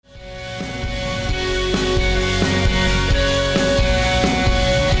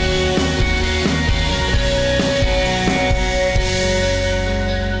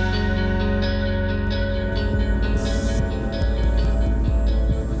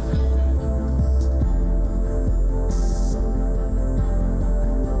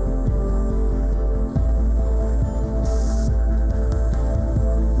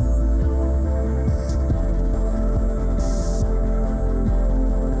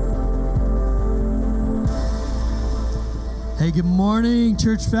Hey, good morning,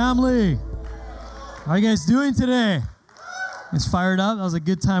 church family. How are you guys doing today? It's fired up. That was a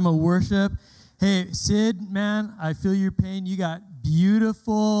good time of worship. Hey, Sid, man, I feel your pain. You got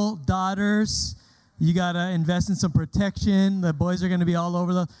beautiful daughters. You got to invest in some protection. The boys are going to be all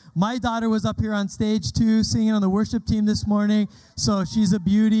over them. My daughter was up here on stage, too, singing on the worship team this morning. So she's a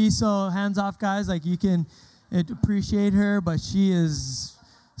beauty. So hands off, guys. Like, you can appreciate her, but she is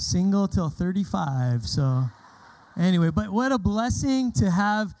single till 35. So anyway, but what a blessing to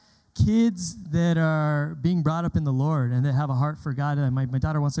have kids that are being brought up in the Lord and that have a heart for God. My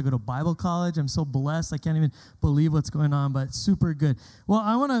daughter wants to go to Bible college. I'm so blessed. I can't even believe what's going on, but super good. Well,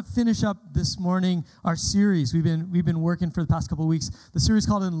 I want to finish up this morning our series. We've been working for the past couple of weeks. The series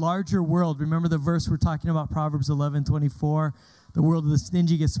called Enlarge Your World. Remember the verse we're talking about, Proverbs 11:24. The world of the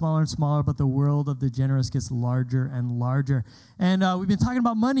stingy gets smaller and smaller, but the world of the generous gets larger and larger. And we've been talking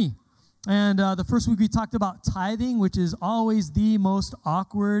about money. And the first week we talked about tithing, which is always the most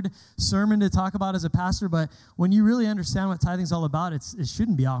awkward sermon to talk about as a pastor. But when you really understand what tithing is all about, it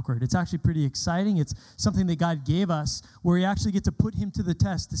shouldn't be awkward. It's actually pretty exciting. It's something that God gave us where you actually get to put him to the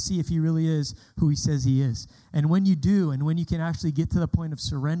test to see if he really is who he says he is. And when you do, and when you can actually get to the point of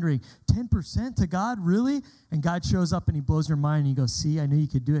surrendering 10% to God, really, and God shows up and he blows your mind and you go, see, I knew you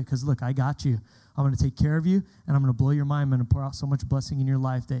could do it because, look, I got you. I'm going to take care of you, and I'm going to blow your mind. I'm going to pour out so much blessing in your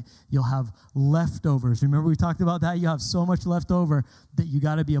life that you'll have leftovers. Remember we talked about that? You have so much left over that you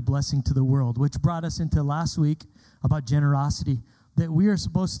got to be a blessing to the world, which brought us into last week about generosity, that we are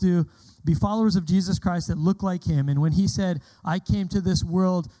supposed to be followers of Jesus Christ that look like him. And when he said, I came to this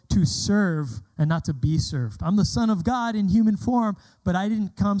world to serve and not to be served. I'm the Son of God in human form, but I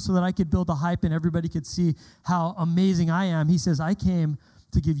didn't come so that I could build a hype and everybody could see how amazing I am. He says, I came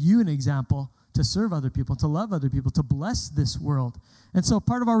to give you an example, to serve other people, to love other people, to bless this world. And so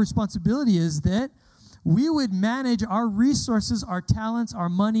part of our responsibility is that we would manage our resources, our talents, our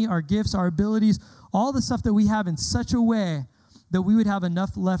money, our gifts, our abilities, all the stuff that we have in such a way that we would have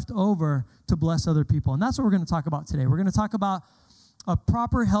enough left over to bless other people. And that's what we're going to talk about today. We're going to talk about a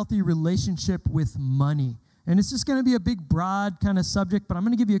proper, healthy relationship with money. And it's just going to be a big, broad kind of subject, but I'm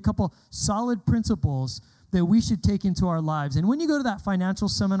going to give you a couple solid principles that we should take into our lives. And when you go to that financial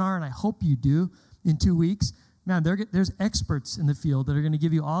seminar, and I hope you do in 2 weeks, man, there's experts in the field that are going to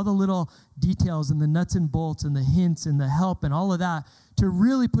give you all the little details and the nuts and bolts and the hints and the help and all of that to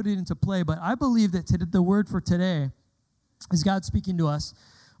really put it into play. But I believe that the word for today is God speaking to us.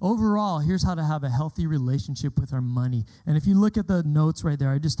 Overall, here's how to have a healthy relationship with our money. And if you look at the notes right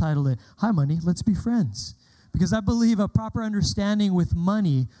there, I just titled it, Hi Money, Let's Be Friends. Because I believe a proper understanding with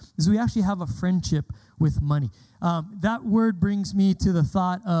money is we actually have a friendship with money. That word brings me to the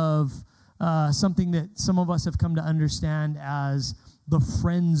thought of something that some of us have come to understand as the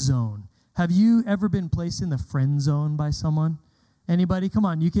friend zone. Have you ever been placed in the friend zone by someone? Anybody? Come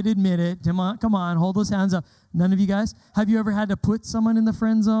on, you could admit it. Come on, hold those hands up. None of you guys? Have you ever had to put someone in the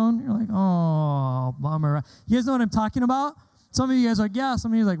friend zone? You're like, oh, bummer. You guys know what I'm talking about? Some of you guys are like, yeah.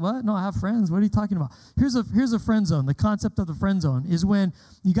 Some of you are like, what? No, I have friends. What are you talking about? Here's a friend zone. The concept of the friend zone is when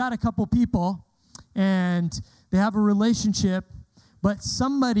you got a couple people and they have a relationship, but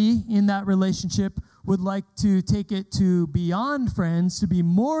somebody in that relationship would like to take it to beyond friends, to be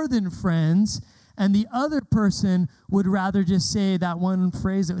more than friends, and the other person would rather just say that one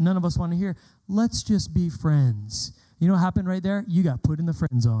phrase that none of us want to hear, let's just be friends. You know what happened right there? You got put in the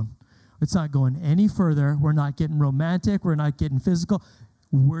friend zone. It's not going any further. We're not getting romantic. We're not getting physical.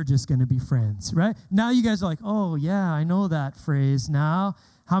 We're just going to be friends, right? Now you guys are like, oh, yeah, I know that phrase now.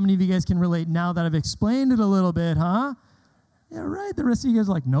 How many of you guys can relate now that I've explained it a little bit, huh? Yeah, right. The rest of you guys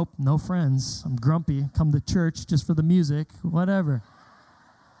are like, nope, no friends. I'm grumpy. Come to church just for the music, whatever.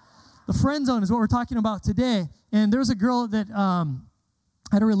 The friend zone is what we're talking about today. And there was a girl that I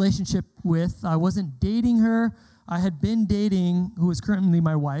had a relationship with. I wasn't dating her. I had been dating who is currently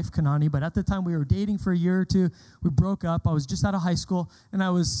my wife, Kanani, but at the time we were dating for a year or two. We broke up. I was just out of high school, and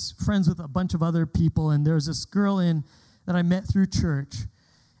I was friends with a bunch of other people, and there was this girl that I met through church,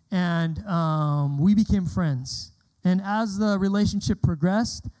 and we became friends. And as the relationship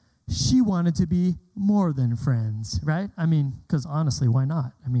progressed, she wanted to be more than friends, right? I mean, because honestly, why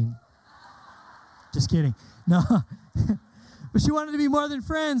not? I mean, just kidding. No. But she wanted to be more than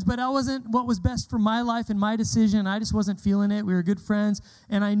friends, but that wasn't what was best for my life and my decision. I just wasn't feeling it. We were good friends,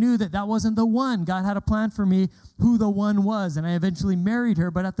 and I knew that wasn't the one. God had a plan for me, who the one was, and I eventually married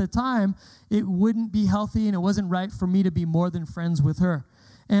her. But at the time, it wouldn't be healthy, and it wasn't right for me to be more than friends with her.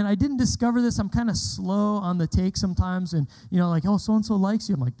 And I didn't discover this. I'm kind of slow on the take sometimes, and, like, oh, so-and-so likes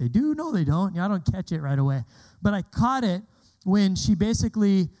you. I'm like, they do? No, they don't. I don't catch it right away. But I caught it when she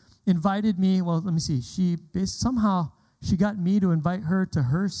basically invited me. Well, let me see. Somehow she got me to invite her to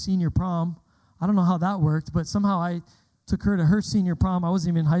her senior prom. I don't know how that worked, but somehow I took her to her senior prom. I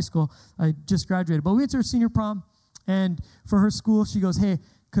wasn't even in high school. I just graduated. But we went to her senior prom, and for her school, she goes, hey,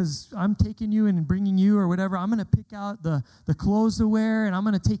 because I'm taking you and bringing you or whatever, I'm going to pick out the clothes to wear, and I'm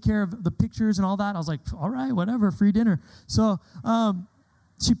going to take care of the pictures and all that. I was like, all right, whatever, free dinner. So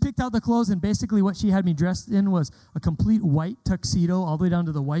she picked out the clothes, and basically what she had me dressed in was a complete white tuxedo, all the way down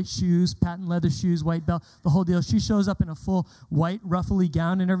to the white shoes, patent leather shoes, white belt, the whole deal. She shows up in a full white ruffly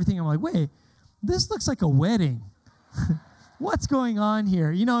gown and everything. I'm like, wait, this looks like a wedding. What's going on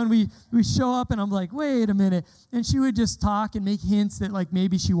here? You know, and we show up, and I'm like, wait a minute. And she would just talk and make hints that, like,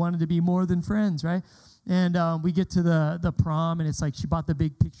 maybe she wanted to be more than friends, right? And we get to the prom, and it's like she bought the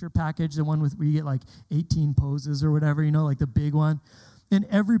big picture package, the one where you get, like, 18 poses or whatever, you know, like the big one. And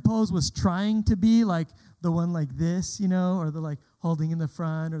every pose was trying to be like the one like this, you know, or the like holding in the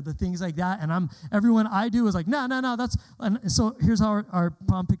front or the things like that. And everyone I do was like, no, that's, and so here's how our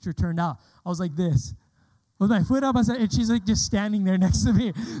prom picture turned out. I was like this, with my foot up, and she's like just standing there next to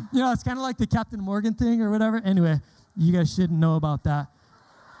me. You know, it's kind of like the Captain Morgan thing or whatever. Anyway, you guys shouldn't know about that.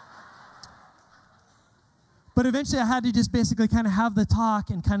 But eventually I had to just basically kind of have the talk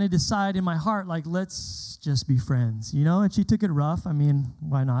and kind of decide in my heart, like, let's just be friends, you know? And she took it rough. I mean,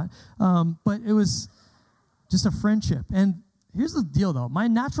 why not? But it was just a friendship. And here's the deal, though. My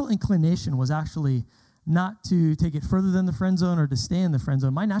natural inclination was actually not to take it further than the friend zone or to stay in the friend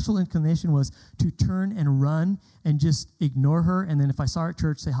zone. My natural inclination was to turn and run and just ignore her. And then if I saw her at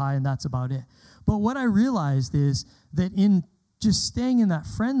church, say hi, and that's about it. But what I realized is that in just staying in that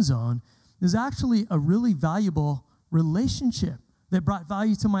friend zone, there's actually a really valuable relationship that brought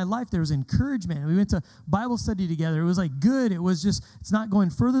value to my life. There was encouragement. We went to Bible study together. It was like good. It was just, it's not going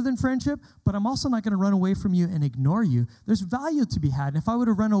further than friendship, but I'm also not going to run away from you and ignore you. There's value to be had. And if I would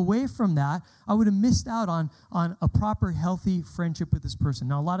have run away from that, I would have missed out on a proper, healthy friendship with this person.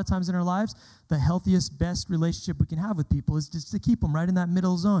 Now, a lot of times in our lives, the healthiest, best relationship we can have with people is just to keep them right in that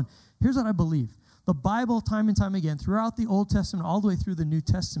middle zone. Here's what I believe. The Bible, time and time again, throughout the Old Testament, all the way through the New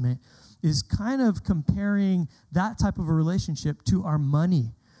Testament, is kind of comparing that type of a relationship to our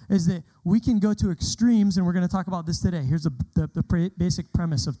money. Is that we can go to extremes, and we're going to talk about this today. Here's the basic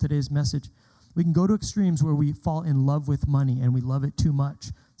premise of today's message. We can go to extremes where we fall in love with money, and we love it too much.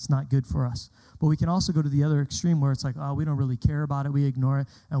 It's not good for us. But we can also go to the other extreme where it's like, oh, we don't really care about it, we ignore it,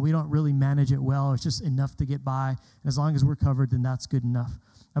 and we don't really manage it well. It's just enough to get by, and as long as we're covered, then that's good enough.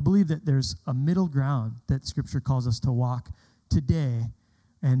 I believe that there's a middle ground that Scripture calls us to walk today,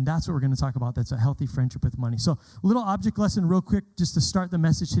 and that's what we're going to talk about. That's a healthy friendship with money. So a little object lesson real quick just to start the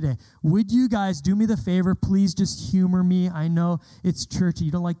message today. Would you guys do me the favor? Please just humor me. I know it's church.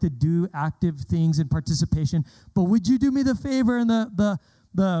 You don't like to do active things and participation, but would you do me the favor and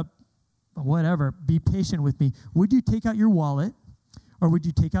the whatever, be patient with me. Would you take out your wallet? Or would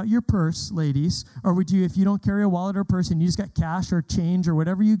you take out your purse, ladies? Or would you, if you don't carry a wallet or purse and you just got cash or change or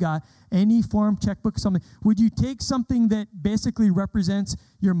whatever you got, any form, checkbook, something, would you take something that basically represents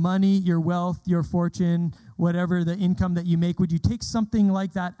your money, your wealth, your fortune, whatever the income that you make? Would you take something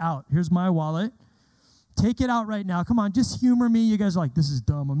like that out? Here's my wallet. Take it out right now. Come on, just humor me. You guys are like, this is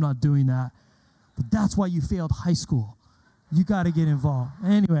dumb. I'm not doing that. But that's why you failed high school. You got to get involved.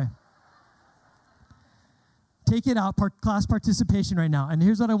 Anyway. Take it out, class participation right now. And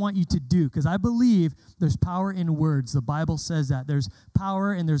here's what I want you to do, because I believe there's power in words. The Bible says that. There's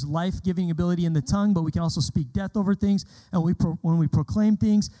power and there's life-giving ability in the tongue, but we can also speak death over things. And when we proclaim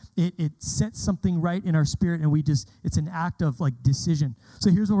things, it sets something right in our spirit, and it's an act of like decision. So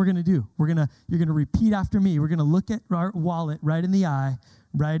here's what we're going to do. You're going to repeat after me. We're going to look at our wallet right in the eye,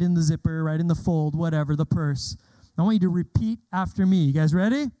 right in the zipper, right in the fold, whatever, the purse. I want you to repeat after me. You guys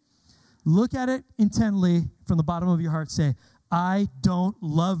ready? Look at it intently from the bottom of your heart. Say, I don't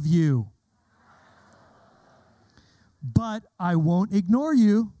love you, but I won't ignore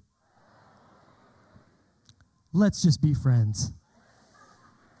you. Let's just be friends.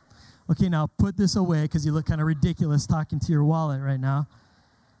 Okay, now put this away because you look kind of ridiculous talking to your wallet right now.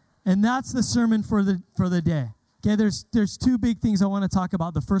 And that's the sermon for the day. Okay, there's two big things I want to talk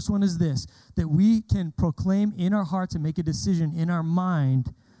about. The first one is this, that we can proclaim in our hearts and make a decision in our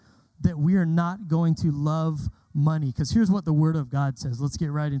mind that we are not going to love money. Because here's what the Word of God says. Let's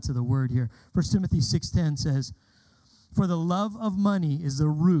get right into the Word here. 1 Timothy 6:10 says, for the love of money is the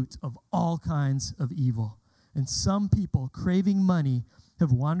root of all kinds of evil. And some people, craving money,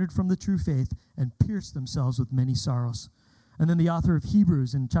 have wandered from the true faith and pierced themselves with many sorrows. And then the author of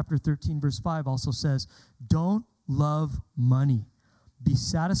Hebrews in chapter 13, verse 5 also says, don't love money. Be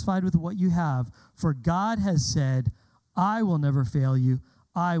satisfied with what you have, for God has said, I will never fail you.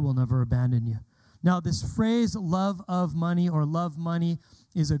 I will never abandon you. Now, this phrase, love of money or love money,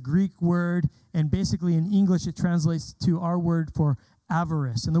 is a Greek word, and basically in English it translates to our word for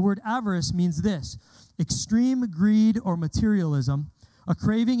avarice. And the word avarice means this: extreme greed or materialism, a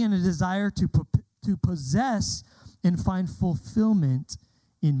craving and a desire to possess and find fulfillment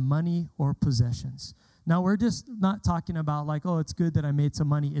in money or possessions. Now, we're just not talking about like, oh, it's good that I made some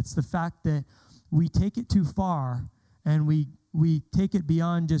money. It's the fact that we take it too far, and we take it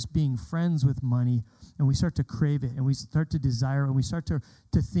beyond just being friends with money, and we start to crave it, and we start to desire, and we start to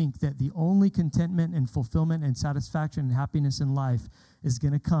think that the only contentment and fulfillment and satisfaction and happiness in life is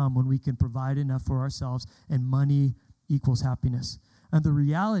going to come when we can provide enough for ourselves, and money equals happiness. And the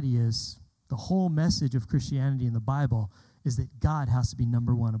reality is, the whole message of Christianity in the Bible is that God has to be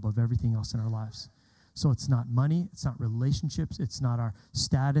number one above everything else in our lives. So it's not money, it's not relationships, it's not our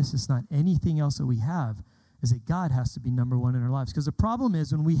status, it's not anything else that we have, is that God has to be number one in our lives. Because the problem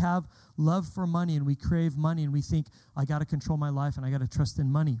is when we have love for money and we crave money and we think, I got to control my life and I got to trust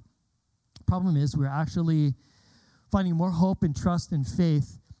in money. The problem is we're actually finding more hope and trust and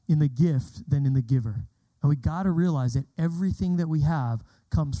faith in the gift than in the giver. And we got to realize that everything that we have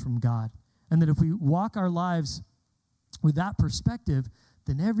comes from God. And that if we walk our lives with that perspective,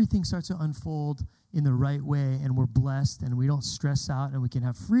 then everything starts to unfold in the right way, and we're blessed, and we don't stress out, and we can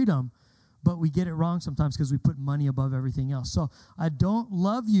have freedom. But we get it wrong sometimes because we put money above everything else. So I don't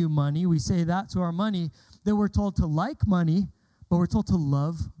love you, money. We say that to our money, that we're told to like money, but we're told to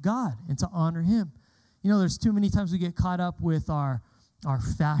love God and to honor him. You know, there's too many times we get caught up with our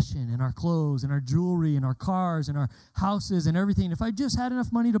fashion and our clothes and our jewelry and our cars and our houses and everything. If I just had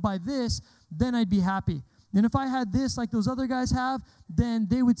enough money to buy this, then I'd be happy. And if I had this like those other guys have, then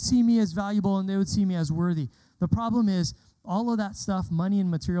they would see me as valuable and they would see me as worthy. The problem is all of that stuff, money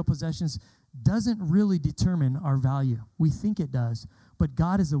and material possessions, doesn't really determine our value. We think it does, but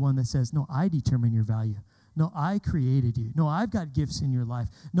God is the one that says, no, I determine your value. No, I created you. No, I've got gifts in your life.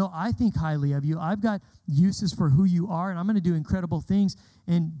 No, I think highly of you. I've got uses for who you are, and I'm going to do incredible things,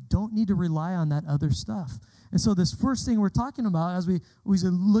 and don't need to rely on that other stuff. And so this first thing we're talking about as we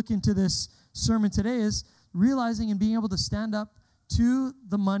look into this sermon today is realizing and being able to stand up to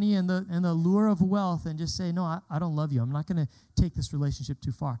the money and the lure of wealth and just say, no, I don't love you. I'm not going to take this relationship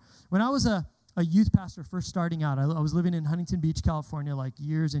too far. When I was a youth pastor first starting out, I was living in Huntington Beach, California, like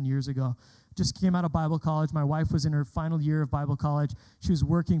years and years ago. Just came out of Bible college. My wife was in her final year of Bible college. She was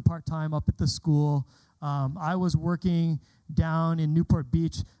working part-time up at the school. I was working down in Newport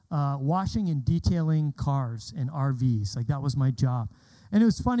Beach, washing and detailing cars and RVs. Like, that was my job. And it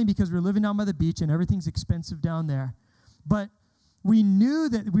was funny because we were living down by the beach and everything's expensive down there. But we knew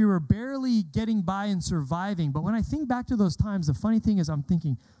that we were barely getting by and surviving. But when I think back to those times, the funny thing is I'm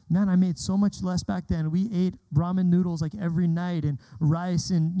thinking, man, I made so much less back then. We ate ramen noodles like every night and rice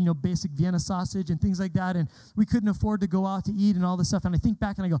and, basic Vienna sausage and things like that. And we couldn't afford to go out to eat and all this stuff. And I think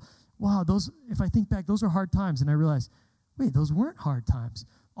back and I go, wow, if I think back, those are hard times. And I realized, wait, those weren't hard times.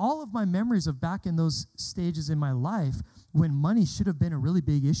 All of my memories of back in those stages in my life when money should have been a really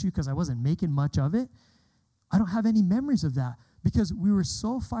big issue because I wasn't making much of it, I don't have any memories of that because we were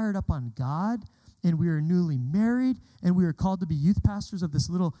so fired up on God, and we were newly married, and we were called to be youth pastors of this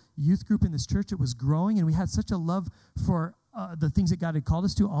little youth group in this church that was growing, and we had such a love for the things that God had called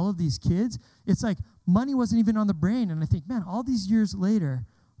us to, all of these kids. It's like money wasn't even on the brain, and I think, man, all these years later,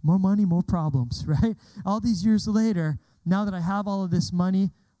 more money, more problems, right? All these years later, now that I have all of this money,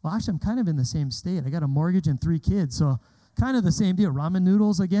 well, actually, I'm kind of in the same state. I got a mortgage and 3 kids, so kind of the same deal. Ramen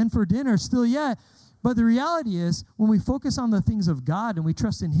noodles again for dinner, still yet. But the reality is, when we focus on the things of God and we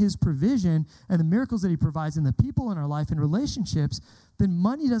trust in his provision and the miracles that he provides in the people in our life and relationships, then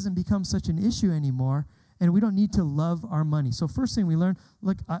money doesn't become such an issue anymore, and we don't need to love our money. So first thing we learn,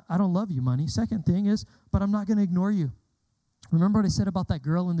 look, I don't love you, money. Second thing is, but I'm not going to ignore you. Remember what I said about that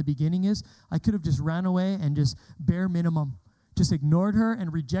girl in the beginning is, I could have just ran away and just bare minimum, just ignored her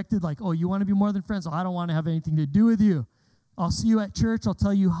and rejected, like, oh, you want to be more than friends? Oh, I don't want to have anything to do with you. I'll see you at church, I'll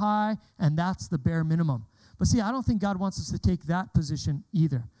tell you hi, and that's the bare minimum. But see, I don't think God wants us to take that position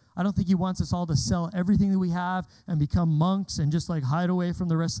either. I don't think he wants us all to sell everything that we have and become monks and just like hide away from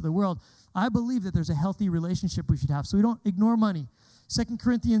the rest of the world. I believe that there's a healthy relationship we should have, so we don't ignore money. 2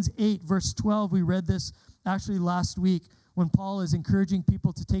 Corinthians 8, verse 12, we read this actually last week when Paul is encouraging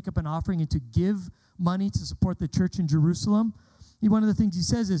people to take up an offering and to give money to support the church in Jerusalem. One of the things he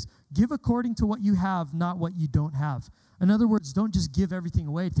says is, give according to what you have, not what you don't have. In other words, don't just give everything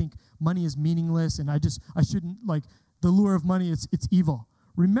away. Think money is meaningless and I shouldn't, like, the lure of money, it's evil.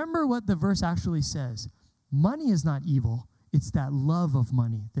 Remember what the verse actually says. Money is not evil. It's that love of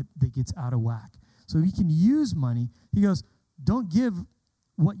money that gets out of whack. So we can use money. He goes, don't give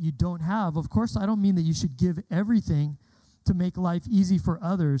what you don't have. Of course, I don't mean that you should give everything to make life easy for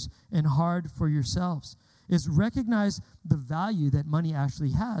others and hard for yourselves. Is recognize the value that money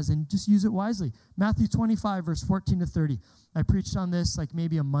actually has and just use it wisely. Matthew 25, verse 14 to 30. I preached on this like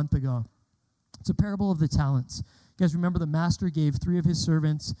maybe a month ago. It's a parable of the talents. You guys remember the master gave 3 of his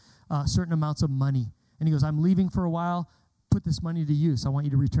servants certain amounts of money. And he goes, I'm leaving for a while. Put this money to use. I want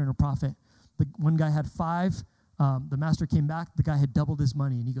you to return a profit. The one guy had 5. The master came back. The guy had doubled his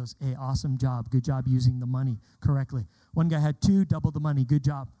money. And he goes, hey, awesome job. Good job using the money correctly. One guy had 2, doubled the money. Good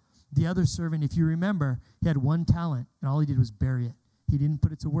job. The other servant, if you remember, he had 1 talent, and all he did was bury it. He didn't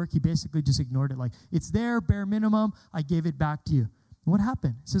put it to work. He basically just ignored it. Like, it's there, bare minimum. I gave it back to you. And what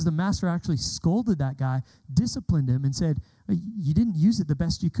happened? It says the master actually scolded that guy, disciplined him, and said, you didn't use it the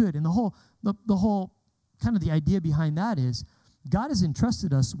best you could. And the whole kind of the idea behind that is God has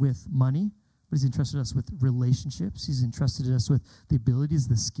entrusted us with money, but he's entrusted us with relationships. He's entrusted us with the abilities,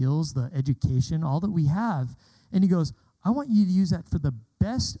 the skills, the education, all that we have. And he goes, I want you to use that for the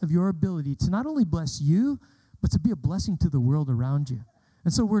best of your ability to not only bless you, but to be a blessing to the world around you.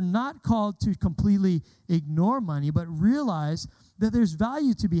 And so we're not called to completely ignore money, but realize that there's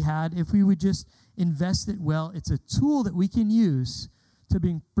value to be had if we would just invest it well. It's a tool that we can use to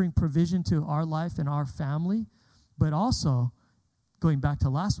bring provision to our life and our family, but also, going back to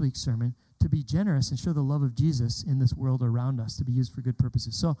last week's sermon, to be generous and show the love of Jesus in this world around us, to be used for good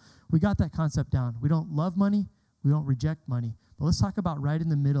purposes. So we got that concept down. We don't love money. We don't reject money. But let's talk about right in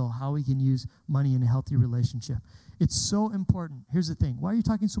the middle, how we can use money in a healthy relationship. It's so important. Here's the thing. Why are you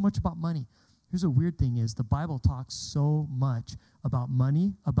talking so much about money? Here's a weird thing is the Bible talks so much about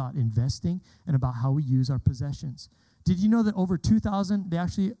money, about investing, and about how we use our possessions. Did you know that over 2,000, they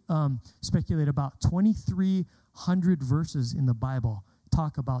actually speculate about 2,300 verses in the Bible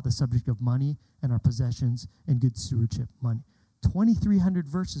talk about the subject of money and our possessions and good stewardship money. 2,300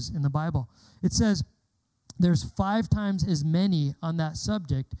 verses in the Bible. It says, there's 5 times as many on that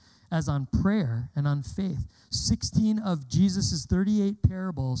subject as on prayer and on faith. 16 of Jesus' 38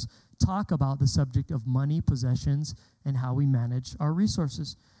 parables talk about the subject of money, possessions, and how we manage our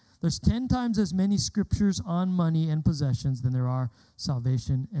resources. There's 10 times as many scriptures on money and possessions than there are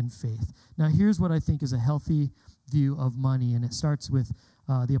salvation and faith. Now, here's what I think is a healthy view of money, and it starts with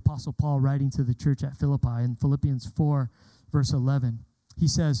the Apostle Paul writing to the church at Philippi in Philippians 4, verse 11. He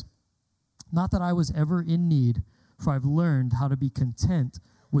says, not that I was ever in need, for I've learned how to be content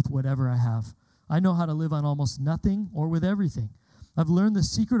with whatever I have. I know how to live on almost nothing or with everything. I've learned the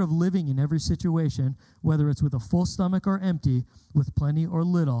secret of living in every situation, whether it's with a full stomach or empty, with plenty or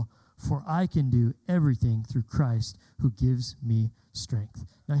little, for I can do everything through Christ who gives me strength.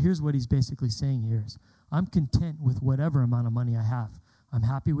 Now here's what he's basically saying here is, I'm content with whatever amount of money I have. I'm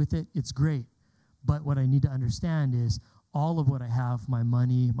happy with it. It's great. But what I need to understand is all of what I have, my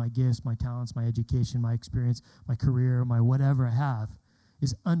money, my gifts, my talents, my education, my experience, my career, my whatever I have,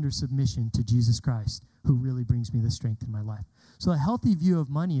 is under submission to Jesus Christ, who really brings me the strength in my life. So a healthy view of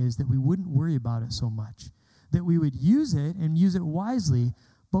money is that we wouldn't worry about it so much, that we would use it and use it wisely,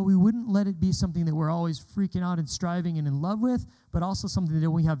 but we wouldn't let it be something that we're always freaking out and striving and in love with, but also something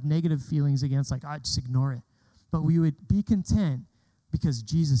that we have negative feelings against, like, I just ignore it. But we would be content because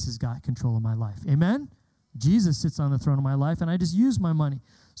Jesus has got control of my life. Amen? Jesus sits on the throne of my life, and I just use my money.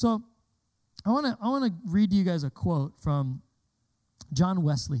 So I want to read to you guys a quote from John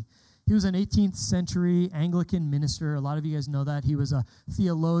Wesley. He was an 18th century Anglican minister. A lot of you guys know that. He was a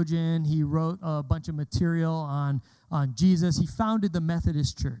theologian. He wrote a bunch of material on Jesus. He founded the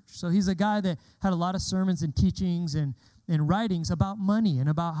Methodist Church. So he's a guy that had a lot of sermons and teachings and writings about money and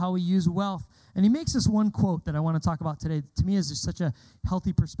about how we use wealth. And he makes this one quote that I want to talk about today. To me, is just such a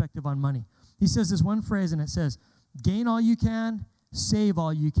healthy perspective on money. He says this one phrase, and it says, gain all you can, save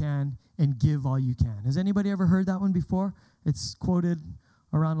all you can, and give all you can. Has anybody ever heard that one before? It's quoted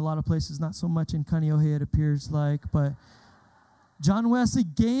around a lot of places, not so much in Kaneohe, it appears like, but John Wesley,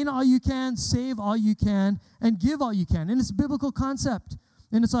 gain all you can, save all you can, and give all you can. And it's a biblical concept,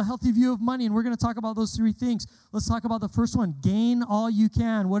 and it's a healthy view of money, and we're going to talk about those 3 things. Let's talk about the first one, gain all you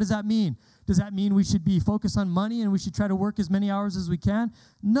can. What does that mean? Does that mean we should be focused on money and we should try to work as many hours as we can?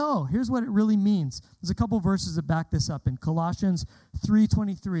 No, here's what it really means. There's a couple verses that back this up. In Colossians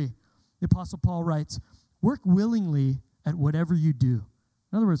 3:23, the Apostle Paul writes, work willingly at whatever you do.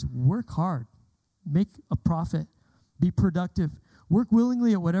 In other words, work hard, make a profit, be productive. Work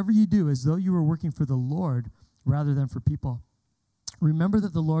willingly at whatever you do as though you were working for the Lord rather than for people. Remember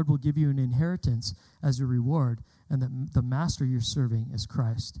that the Lord will give you an inheritance as a reward, and that the master you're serving is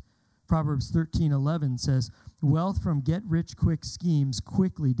Christ. Proverbs 13:11 says, wealth from get-rich-quick schemes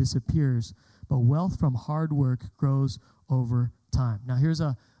quickly disappears, but wealth from hard work grows over time. Now, here's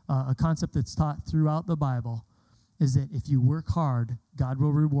a concept that's taught throughout the Bible, is that if you work hard, God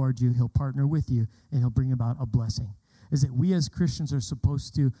will reward you, he'll partner with you, and he'll bring about a blessing. Is that we as Christians are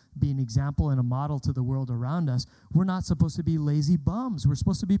supposed to be an example and a model to the world around us. We're not supposed to be lazy bums. We're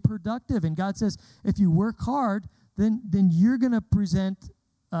supposed to be productive. And God says, if you work hard, then you're going to present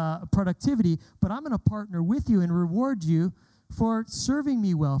productivity, but I'm going to partner with you and reward you for serving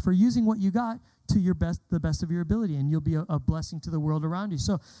me well, for using what you got to the best of your ability, and you'll be a blessing to the world around you.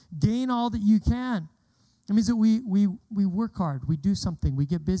 So gain all that you can. It means that we work hard, we do something, we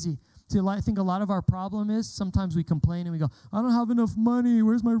get busy. See, I think a lot of our problem is sometimes we complain and we go, I don't have enough money.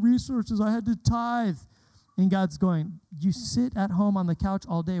 Where's my resources? I had to tithe. And God's going, you sit at home on the couch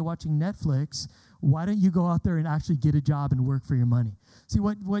all day watching Netflix. Why don't you go out there and actually get a job and work for your money? See,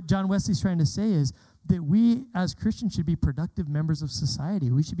 what John Wesley's trying to say is that we as Christians should be productive members of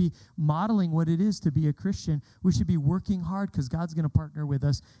society. We should be modeling what it is to be a Christian. We should be working hard because God's going to partner with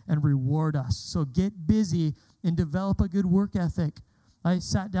us and reward us. So get busy and develop a good work ethic. I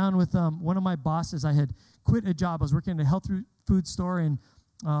sat down with one of my bosses. I had quit a job. I was working at a health food store in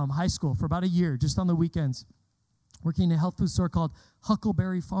high school for about a year, just on the weekends, working at a health food store called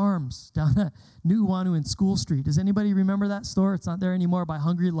Huckleberry Farms down at Nu'uanu in School Street. Does anybody remember that store? It's not there anymore, by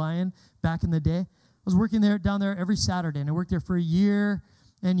Hungry Lion back in the day. I was working down there every Saturday, and I worked there for a year.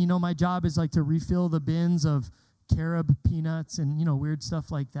 And, my job is like to refill the bins of carob peanuts and, weird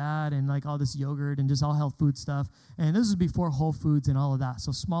stuff like that, and like all this yogurt and just all health food stuff. And this was before Whole Foods and all of that,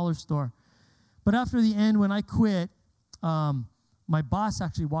 so smaller store. But after the end, when I quit, my boss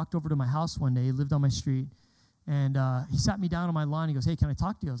actually walked over to my house one day. He lived on my street, and he sat me down on my lawn. He goes, hey, can I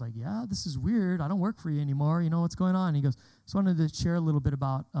talk to you? I was like, yeah, this is weird. I don't work for you anymore. What's going on? And he goes, just wanted to share a little bit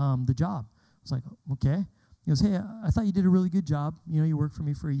about the job. I was like, okay. He goes, hey, I thought you did a really good job. You worked for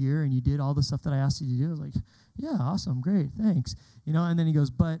me for a year, and you did all the stuff that I asked you to do. I was like, yeah, awesome, great, thanks. And then he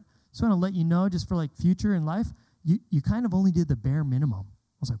goes, but just want to let you know, just for like future in life, you kind of only did the bare minimum.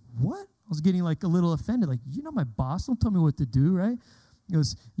 I was like, what? I was getting like a little offended, like, my boss, don't tell me what to do, right? He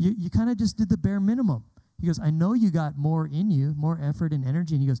goes, you kind of just did the bare minimum. He goes, I know you got more in you, more effort and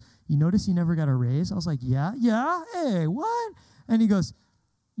energy. And he goes, you notice you never got a raise? I was like, yeah, hey, what? And he goes,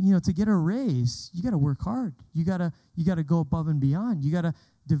 to get a raise, you got to work hard. You got to go above and beyond. You got to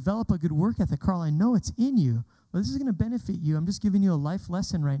develop a good work ethic. Carl, I know it's in you, but this is going to benefit you. I'm just giving you a life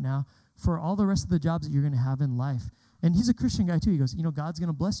lesson right now for all the rest of the jobs that you're going to have in life. And he's a Christian guy too. He goes, God's going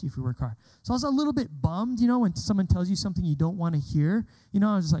to bless you if you work hard. So I was a little bit bummed, when someone tells you something you don't want to hear.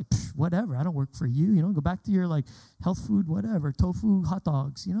 I was just like, whatever. I don't work for you. Go back to your like health food, whatever, tofu, hot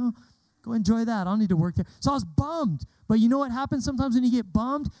dogs, Go enjoy that. I don't need to work there. So I was bummed. But you know what happens sometimes when you get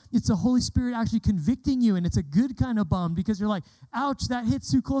bummed? It's the Holy Spirit actually convicting you, and it's a good kind of bummed because you're like, ouch, that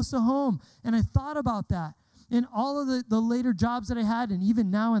hits too close to home. And I thought about that. In all of the later jobs that I had, and even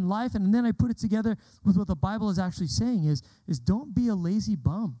now in life, and then I put it together with what the Bible is actually saying is don't be a lazy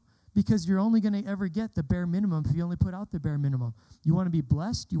bum, because you're only going to ever get the bare minimum if you only put out the bare minimum. You want to be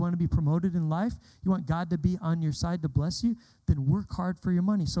blessed? You want to be promoted in life? You want God to be on your side to bless you? Then work hard for your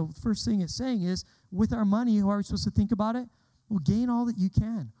money. So the first thing it's saying is, with our money, how are we supposed to think about it? Well, gain all that you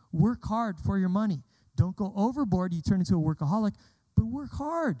can. Work hard for your money. Don't go overboard. You turn into a workaholic, but work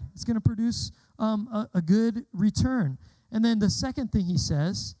hard. It's going to produce a good return. And then the second thing he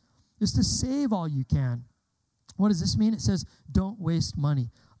says is to save all you can. What does this mean? It says, don't waste money.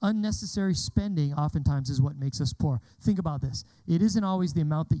 Unnecessary spending oftentimes is what makes us poor. Think about this. It isn't always the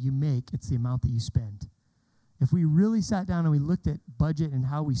amount that you make, it's the amount that you spend. If we really sat down and we looked at budget and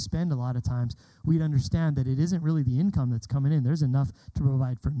how we spend a lot of times, we'd understand that it isn't really the income that's coming in. There's enough to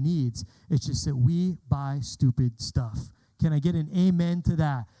provide for needs. It's just that we buy stupid stuff. Can I get an amen to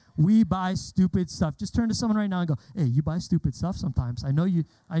that? We buy stupid stuff. Just turn to someone right now and go, hey, you buy stupid stuff sometimes. I know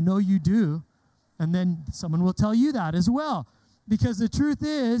you do. And then someone will tell you that as well. Because the truth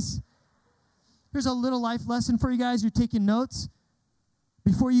is, here's a little life lesson for you guys. You're taking notes.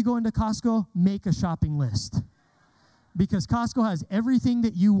 Before you go into Costco, make a shopping list. Because Costco has everything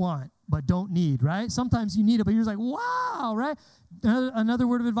that you want but don't need, right? Sometimes you need it, but you're just like, wow, right? Another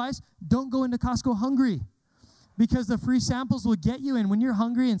word of advice, don't go into Costco hungry. Because the free samples will get you, and when you're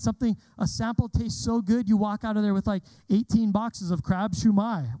hungry and a sample tastes so good, you walk out of there with like 18 boxes of crab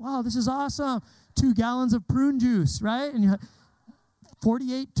shumai. Wow, this is awesome. 2 gallons of prune juice, right? And you have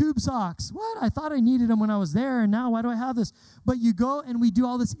 48 tube socks. What? I thought I needed them when I was there, and now why do I have this? But you go and we do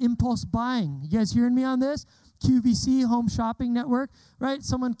all this impulse buying. You guys hearing me on this? QVC, Home Shopping Network, right?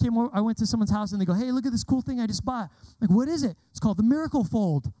 Someone came over, I went to someone's house and they go, hey, look at this cool thing I just bought. Like, what is it? It's called the Miracle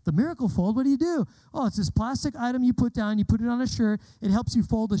Fold. The Miracle Fold, what do? Oh, it's this plastic item you put down, you put it on a shirt, it helps you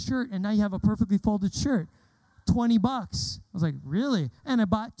fold a shirt, and now you have a perfectly folded shirt. $20. I was like, really? And I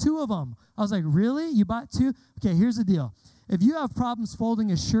bought 2 of them. I was like, really? You bought 2? Okay, here's the deal. If you have problems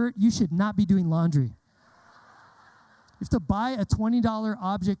folding a shirt, you should not be doing laundry. You have to buy a $20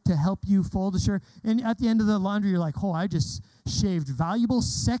 object to help you fold a shirt. And at the end of the laundry, you're like, oh, I just shaved valuable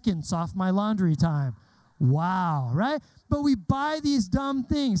seconds off my laundry time. Wow, right? But we buy these dumb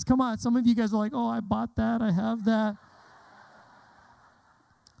things. Come on, some of you guys are like, oh, I bought that, I have that.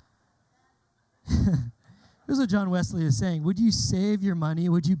 Here's what John Wesley is saying. Would you save your money?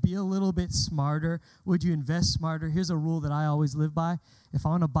 Would you be a little bit smarter? Would you invest smarter? Here's a rule that I always live by. If I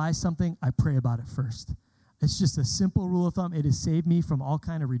want to buy something, I pray about it first. It's just a simple rule of thumb. It has saved me from all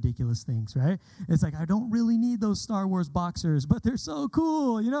kind of ridiculous things, right? It's like, I don't really need those Star Wars boxers, but they're so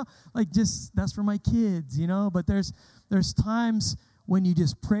cool, Like, just, that's for my kids, But there's times when you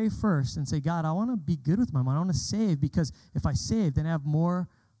just pray first and say, God, I want to be good with my money. I want to save, because if I save, then I have more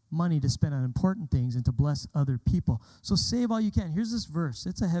money to spend on important things and to bless other people. So save all you can. Here's this verse.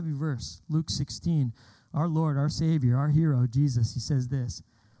 It's a heavy verse. Luke 16. Our Lord, our Savior, our hero, Jesus, he says this.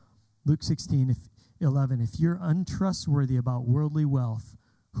 Luke 16:11. If you're untrustworthy about worldly wealth,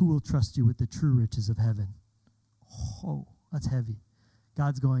 who will trust you with the true riches of heaven? Oh, that's heavy.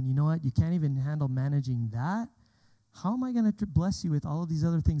 God's going, you know what? You can't even handle managing that. How am I going to bless you with all of these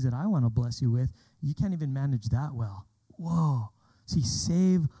other things that I want to bless you with? You can't even manage that well. Whoa. See,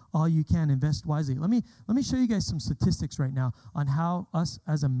 save all you can, invest wisely. Let me show you guys some statistics right now on how us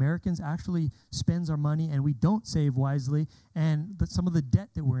as Americans actually spends our money and we don't save wisely, and some of the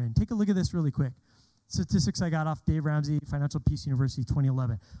debt that we're in. Take a look at this really quick. Statistics I got off Dave Ramsey, Financial Peace University,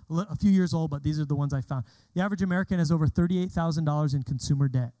 2011. A few years old, but these are the ones I found. The average American has over $38,000 in consumer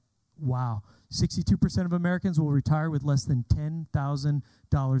debt. Wow. 62% of Americans will retire with less than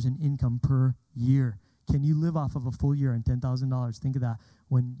 $10,000 in income per year. Can you live off of a full year on $10,000? Think of that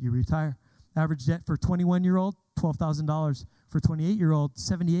when you retire. Average debt for 21-year-old, $12,000. For 28-year-old,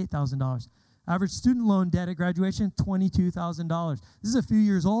 $78,000. Average student loan debt at graduation, $22,000. This is a few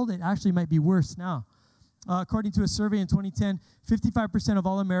years old. It actually might be worse now. According to a survey in 2010, 55% of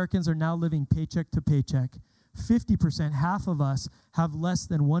all Americans are now living paycheck to paycheck. 50%, half of us, have less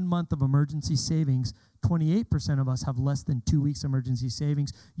than 1 month of emergency savings. 28% of us have less than 2 weeks emergency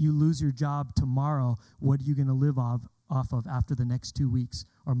savings. You lose your job tomorrow. What are you going to live off of after the next 2 weeks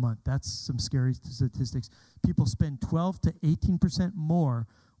or month? That's some scary statistics. People spend 12 to 18% more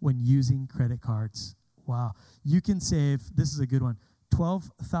when using credit cards. Wow. You can save, this is a good one,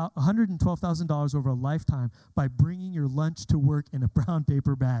 $112,000 over a lifetime by bringing your lunch to work in a brown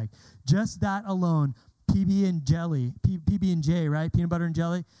paper bag. Just that alone, PB&J, right? Peanut butter and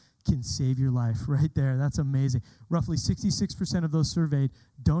jelly can save your life right there. That's amazing. Roughly 66% of those surveyed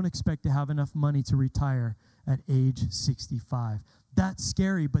don't expect to have enough money to retire at age 65. That's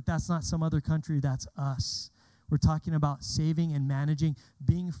scary, but that's not some other country. That's us. We're talking about saving and managing,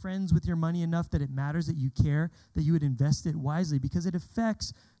 being friends with your money enough that it matters, that you care, that you would invest it wisely, because it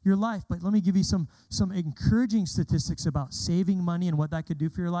affects your life. But let me give you some encouraging statistics about saving money and what that could do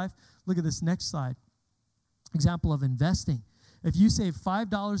for your life. Look at this next slide. Example of investing. If you save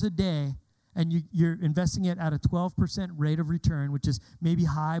 $5 a day and you're investing it at a 12% rate of return, which is maybe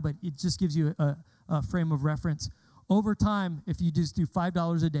high, but it just gives you a frame of reference. Over time, if you just do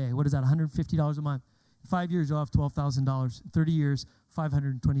 $5 a day, what is that, $150 a month? 5 years, you'll have $12,000. 30 years,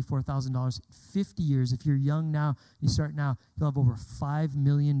 $524,000. 50 years, if you're young now, you start now, you'll have over $5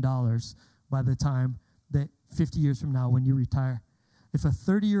 million by the time that 50 years from now when you retire. If a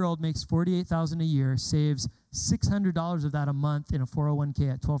 30-year-old makes $48,000 a year, saves $600 of that a month in a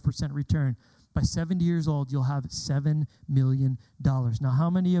 401k at 12% return, by 70 years old, you'll have $7 million. Now, how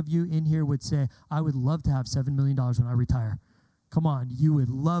many of you in here would say, I would love to have $7 million when I retire? Come on, you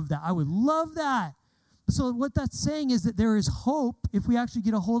would love that. I would love that. So what that's saying is that there is hope if we actually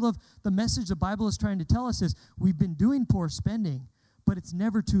get a hold of the message the Bible is trying to tell us is we've been doing poor spending, but it's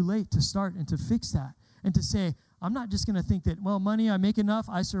never too late to start and to fix that and to say, I'm not just going to think that, well, money, I make enough,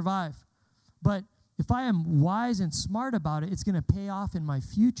 I survive. But if I am wise and smart about it, it's going to pay off in my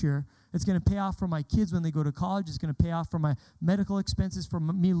future. It's going to pay off for my kids when they go to college. It's going to pay off for my medical expenses, for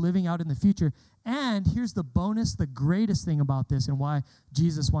me living out in the future. And here's the bonus, the greatest thing about this and why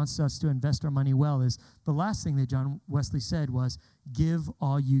Jesus wants us to invest our money well is the last thing that John Wesley said was, give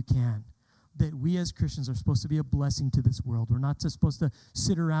all you can. That we as Christians are supposed to be a blessing to this world. We're not just supposed to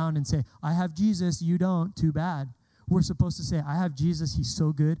sit around and say, I have Jesus, you don't, too bad. We're supposed to say, I have Jesus, he's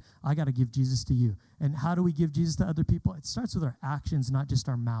so good, I got to give Jesus to you. And how do we give Jesus to other people? It starts with our actions, not just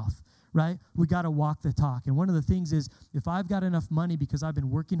our mouth, right? We got to walk the talk. And one of the things is, if I've got enough money because I've been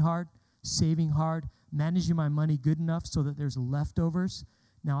working hard, saving hard, managing my money good enough so that there's leftovers,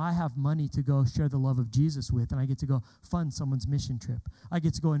 Now I have money to go share the love of Jesus with, and I get to go fund someone's mission trip. I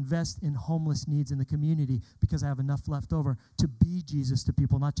get to go invest in homeless needs in the community because I have enough left over to be Jesus to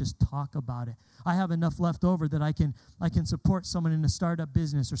people, not just talk about it. I have enough left over that I can support someone in a startup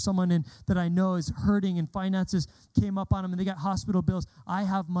business, or someone that I know is hurting and finances came up on them and they got hospital bills. I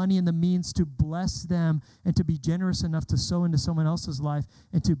have money and the means to bless them and to be generous enough to sow into someone else's life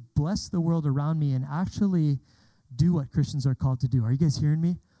and to bless the world around me and actually do what Christians are called to do. Are you guys hearing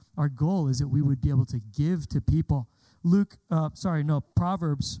me? Our goal is that we would be able to give to people.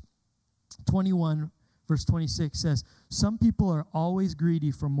 Proverbs 21, verse 26 says, some people are always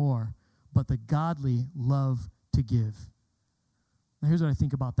greedy for more, but the godly love to give. Now here's what I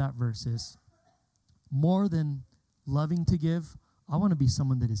think about that verse is, more than loving to give, I want to be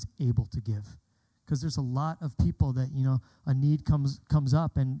someone that is able to give. Because there's a lot of people that, a need comes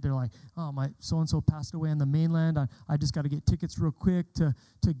up and they're like, oh, my so-and-so passed away on the mainland. I just got to get tickets real quick to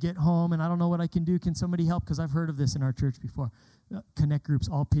get home, and I don't know what I can do. Can somebody help? Because I've heard of this in our church before. Connect groups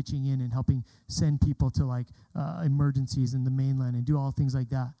all pitching in and helping send people to emergencies in the mainland and do all things like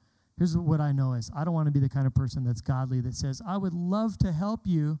that. Here's what I know is I don't want to be the kind of person that's godly that says, I would love to help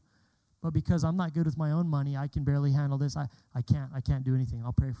you, but because I'm not good with my own money, I can barely handle this. I can't do anything.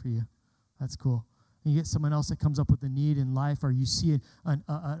 I'll pray for you. That's cool. You get someone else that comes up with a need in life, or you see an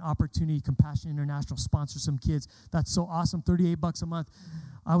opportunity, Compassion International sponsor some kids. That's so awesome, $38 a month.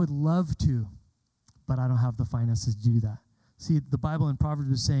 I would love to, but I don't have the finances to do that. See, the Bible in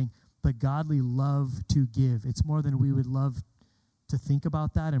Proverbs is saying the godly love to give. It's more than we would love to think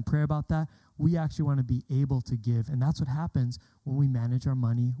about that and pray about that. We actually want to be able to give, and that's what happens when we manage our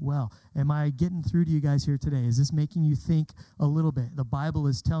money well. Am I getting through to you guys here today? Is this making you think a little bit? The Bible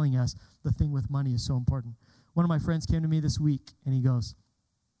is telling us the thing with money is so important. One of my friends came to me this week, and he goes,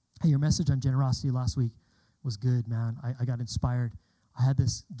 hey, your message on generosity last week was good, man. I got inspired. I had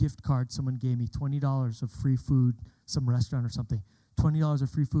this gift card someone gave me, $20 of free food, some restaurant or something, $20 of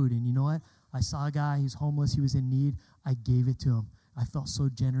free food. And you know what? I saw a guy, he's homeless, he was in need. I gave it to him. I felt so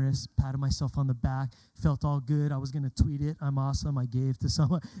generous, patted myself on the back, felt all good. I was going to tweet it. I'm awesome. I gave to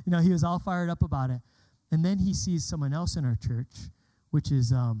someone. He was all fired up about it. And then he sees someone else in our church, which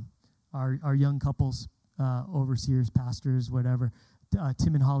is our young couples, overseers, pastors, whatever,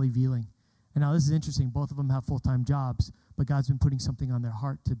 Tim and Holly Veeling. And now this is interesting. Both of them have full-time jobs, but God's been putting something on their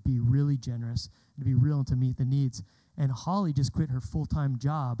heart to be really generous, to be real and to meet the needs. And Holly just quit her full-time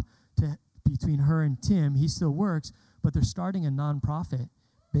job between her and Tim. He still works, but they're starting a nonprofit,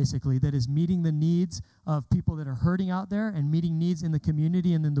 basically, that is meeting the needs of people that are hurting out there and meeting needs in the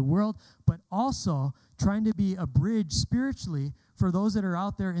community and in the world, but also trying to be a bridge spiritually for those that are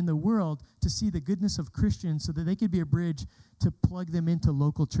out there in the world to see the goodness of Christians so that they could be a bridge to plug them into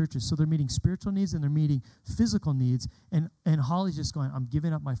local churches. So they're meeting spiritual needs and they're meeting physical needs. And Holly's just going, I'm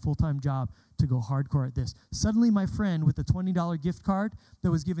giving up my full-time job to go hardcore at this. Suddenly my friend with the $20 gift card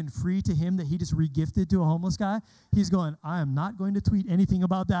that was given free to him that he just re-gifted to a homeless guy, he's going, I am not going to tweet anything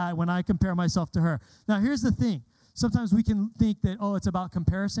about that when I compare myself to her. Now here's the thing. Sometimes we can think that, it's about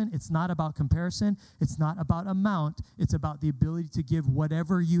comparison. It's not about comparison. It's not about amount. It's about the ability to give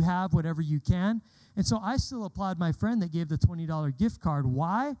whatever you have, whatever you can. And so I still applaud my friend that gave the $20 gift card.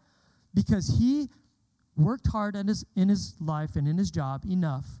 Why? Because he worked hard in his life and in his job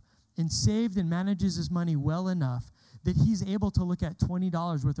enough and saved and manages his money well enough that he's able to look at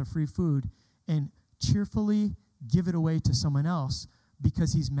 $20 worth of free food and cheerfully give it away to someone else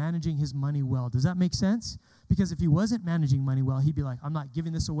because he's managing his money well. Does that make sense? Because if he wasn't managing money well, he'd be like, I'm not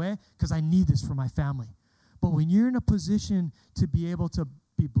giving this away because I need this for my family. But when you're in a position to be able to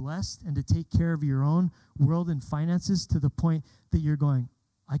be blessed and to take care of your own world and finances to the point that you're going,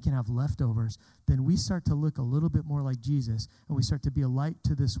 I can have leftovers, then we start to look a little bit more like Jesus, and we start to be a light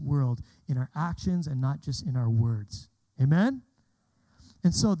to this world in our actions and not just in our words. Amen?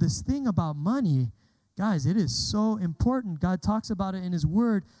 And so this thing about money, guys, it is so important. God talks about it in his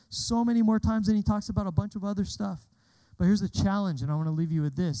word so many more times than he talks about a bunch of other stuff. But here's the challenge, and I want to leave you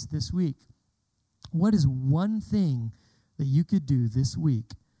with this week. What is one thing that you could do this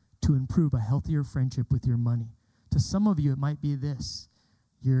week to improve a healthier friendship with your money? To some of you, it might be this.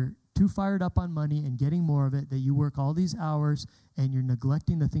 You're too fired up on money and getting more of it that you work all these hours and you're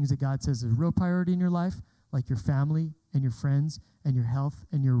neglecting the things that God says is a real priority in your life, like your family and your friends and your health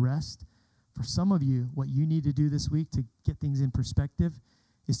and your rest. For some of you, what you need to do this week to get things in perspective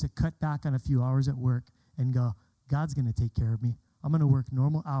is to cut back on a few hours at work and go, God's going to take care of me. I'm going to work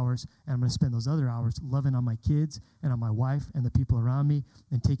normal hours, and I'm going to spend those other hours loving on my kids and on my wife and the people around me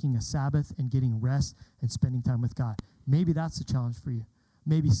and taking a Sabbath and getting rest and spending time with God. Maybe that's the challenge for you.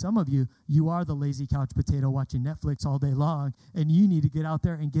 maybe some of you, you are the lazy couch potato watching Netflix all day long, and you need to get out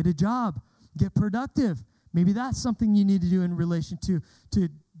there and get a job, get productive. Maybe that's something you need to do in relation to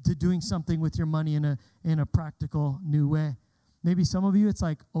doing something with your money in a practical new way. Maybe some of you, it's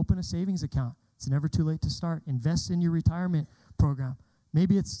like open a savings account. It's never too late to start. Invest in your retirement program.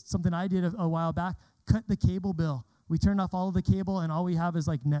 Maybe it's something I did a while back. Cut the cable bill. We turned off all of the cable, and all we have is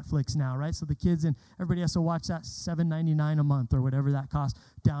like Netflix now, right? So the kids and everybody has to watch that $7.99 a month or whatever that costs,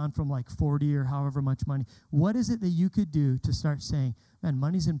 down from like $40 or however much money. What is it that you could do to start saying, man,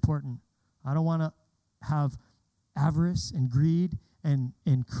 money's important. I don't want to have avarice and greed and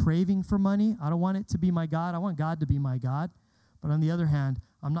craving for money. I don't want it to be my God. I want God to be my God. But on the other hand,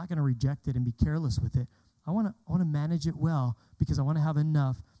 I'm not going to reject it and be careless with it. I want to manage it well because I want to have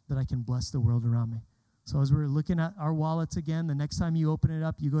enough that I can bless the world around me. So as we're looking at our wallets again, the next time you open it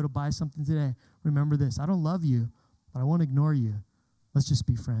up, you go to buy something today, remember this. I don't love you, but I won't ignore you. Let's just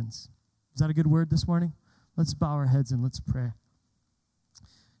be friends. Is that a good word this morning? Let's bow our heads and let's pray.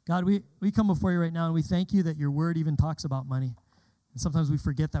 God, we come before you right now, and we thank you that your word even talks about money. And sometimes we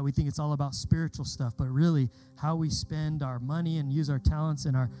forget that. We think it's all about spiritual stuff, but really how we spend our money and use our talents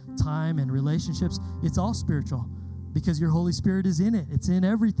and our time and relationships, it's all spiritual because your Holy Spirit is in it. It's in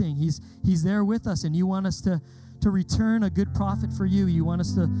everything. He's there with us, and you want us to return a good profit for you. You want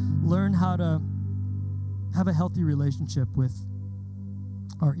us to learn how to have a healthy relationship with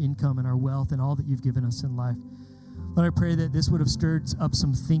our income and our wealth and all that you've given us in life. Lord, I pray that this would have stirred up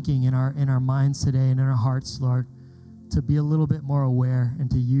some thinking in our minds today and in our hearts, Lord, to be a little bit more aware and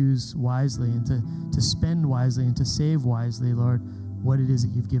to use wisely and to spend wisely and to save wisely, Lord, what it is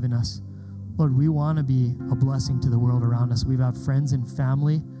that you've given us. Lord, we want to be a blessing to the world around us. We've got friends and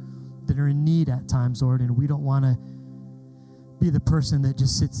family that are in need at times, Lord, and we don't want to be the person that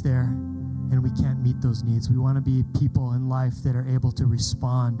just sits there and we can't meet those needs. We want to be people in life that are able to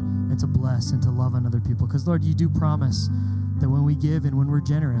respond and to bless and to love on other people. Because, Lord, you do promise that when we give and when we're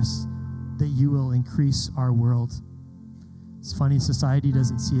generous, that you will increase our world. It's funny, society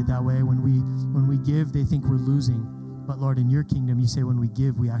doesn't see it that way. When we give, they think we're losing. But, Lord, in your kingdom, you say when we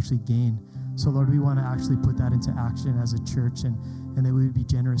give, we actually gain. So, Lord, we want to actually put that into action as a church, and that we would be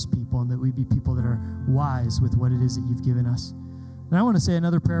generous people, and that we'd be people that are wise with what it is that you've given us. And I want to say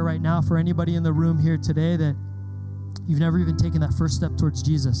another prayer right now for anybody in the room here today that you've never even taken that first step towards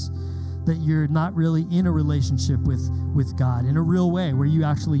Jesus, that you're not really in a relationship with God in a real way, where you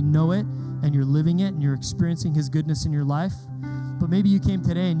actually know it, and you're living it, and you're experiencing his goodness in your life. But maybe you came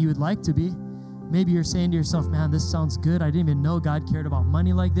today and you would like to be. Maybe you're saying to yourself, man, this sounds good. I didn't even know God cared about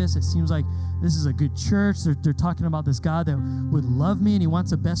money like this. It seems like this is a good church. They're talking about this God that would love me and he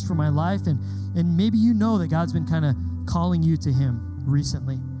wants the best for my life. And maybe you know that God's been kind of calling you to him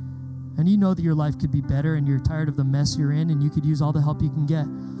recently. And you know that your life could be better and you're tired of the mess you're in and you could use all the help you can get.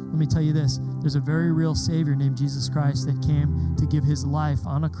 Let me tell you this. There's a very real Savior named Jesus Christ that came to give his life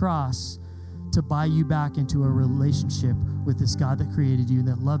on a cross to buy you back into a relationship with this God that created you and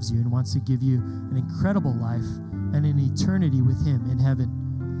that loves you and wants to give you an incredible life and an eternity with him in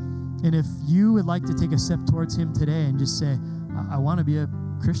heaven. And if you would like to take a step towards him today and just say, I want to be a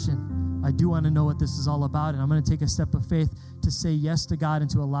Christian. I do want to know what this is all about, and I'm going to take a step of faith to say yes to God and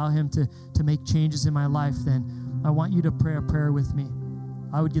to allow him to make changes in my life, then I want you to pray a prayer with me.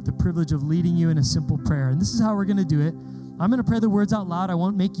 I would get the privilege of leading you in a simple prayer. And this is how we're going to do it. I'm going to pray the words out loud. I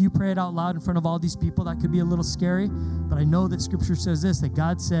won't make you pray it out loud in front of all these people. That could be a little scary, but I know that Scripture says this, that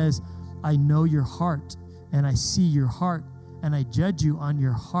God says, I know your heart, and I see your heart, and I judge you on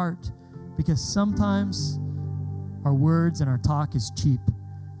your heart, because sometimes our words and our talk is cheap.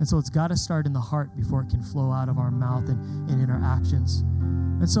 And so it's got to start in the heart before it can flow out of our mouth and in our actions.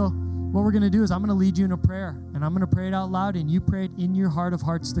 And so what we're going to do is I'm going to lead you in a prayer, and I'm going to pray it out loud, and you pray it in your heart of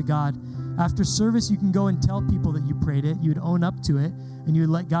hearts to God. After service, you can go and tell people that you prayed it. You would own up to it, and you would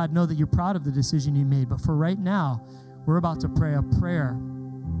let God know that you're proud of the decision you made. But for right now, we're about to pray a prayer,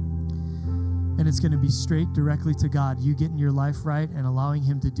 and it's going to be straight directly to God. You getting your life right and allowing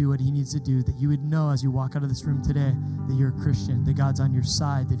him to do what he needs to do, that you would know as you walk out of this room today that you're a Christian, that God's on your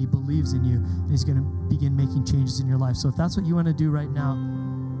side, that he believes in you, and he's going to begin making changes in your life. So if that's what you want to do right now,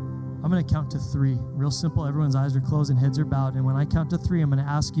 I'm going to count to 3. Real simple. Everyone's eyes are closed and heads are bowed. And when I count to 3, I'm going to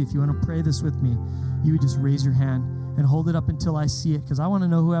ask you if you want to pray this with me. You would just raise your hand and hold it up until I see it, because I want to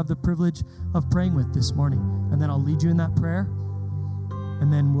know who I have the privilege of praying with this morning. And then I'll lead you in that prayer,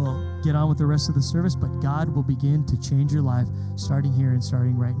 and then we'll get on with the rest of the service. But God will begin to change your life starting here and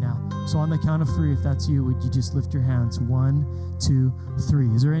starting right now. So on the count of 3, if that's you, would you just lift your hands? 1, 2, 3.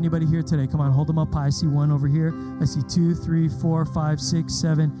 Is there anybody here today? Come on, hold them up high. I see 1 over here. I see 2, 3, 4, 5, 6,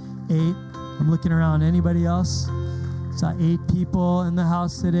 7, 8. I'm looking around. Anybody else? Saw 8 people in the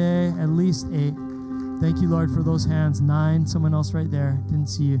house today, at least 8. Thank you, Lord, for those hands. 9, someone else right there. Didn't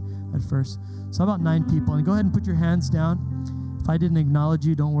see you at first. So about 9 people. And go ahead and put your hands down. If I didn't acknowledge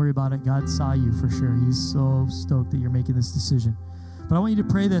you, don't worry about it. God saw you for sure. He's so stoked that you're making this decision. But I want you to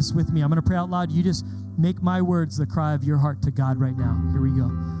pray this with me. I'm going to pray out loud. You just make my words the cry of your heart to God right now. Here we go.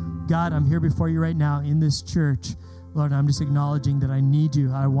 God, I'm here before you right now in this church. Lord, I'm just acknowledging that I need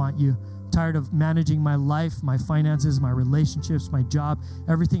you. I want you. I'm tired of managing my life, my finances, my relationships, my job,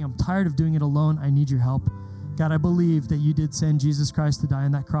 everything. I'm tired of doing it alone. I need your help. God, I believe that you did send Jesus Christ to die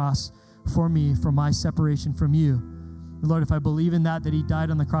on that cross for me, for my separation from you. Lord, if I believe in that he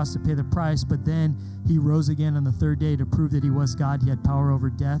died on the cross to pay the price, but then he rose again on the 3rd day to prove that he was God. He had power over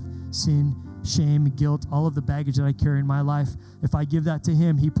death, sin, shame, guilt, all of the baggage that I carry in my life. If I give that to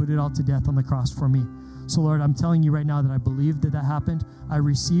him, he put it all to death on the cross for me. So, Lord, I'm telling you right now that I believe that happened. I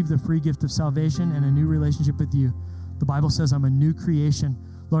received the free gift of salvation and a new relationship with you. The Bible says I'm a new creation.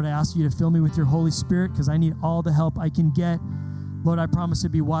 Lord, I ask you to fill me with your Holy Spirit because I need all the help I can get. Lord, I promise to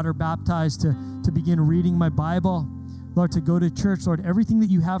be water baptized, to begin reading my Bible. Lord, to go to church. Lord, everything that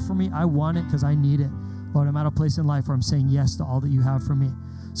you have for me, I want it because I need it. Lord, I'm at a place in life where I'm saying yes to all that you have for me.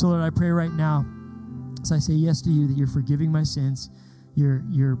 So, Lord, I pray right now, as I say yes to you, that you're forgiving my sins.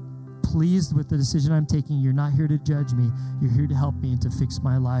 You're pleased with the decision I'm taking. You're not here to judge me. You're here to help me and to fix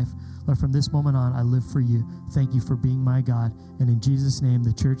my life. Lord, from this moment on, I live for you. Thank you for being my God. And in Jesus' name,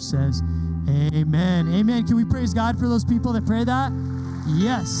 the church says, amen. Amen. Can we praise God for those people that pray that?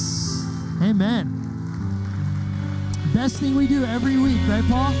 Yes. Amen. Best thing we do every week, right,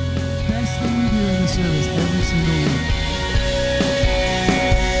 Paul? Best thing we do in the service every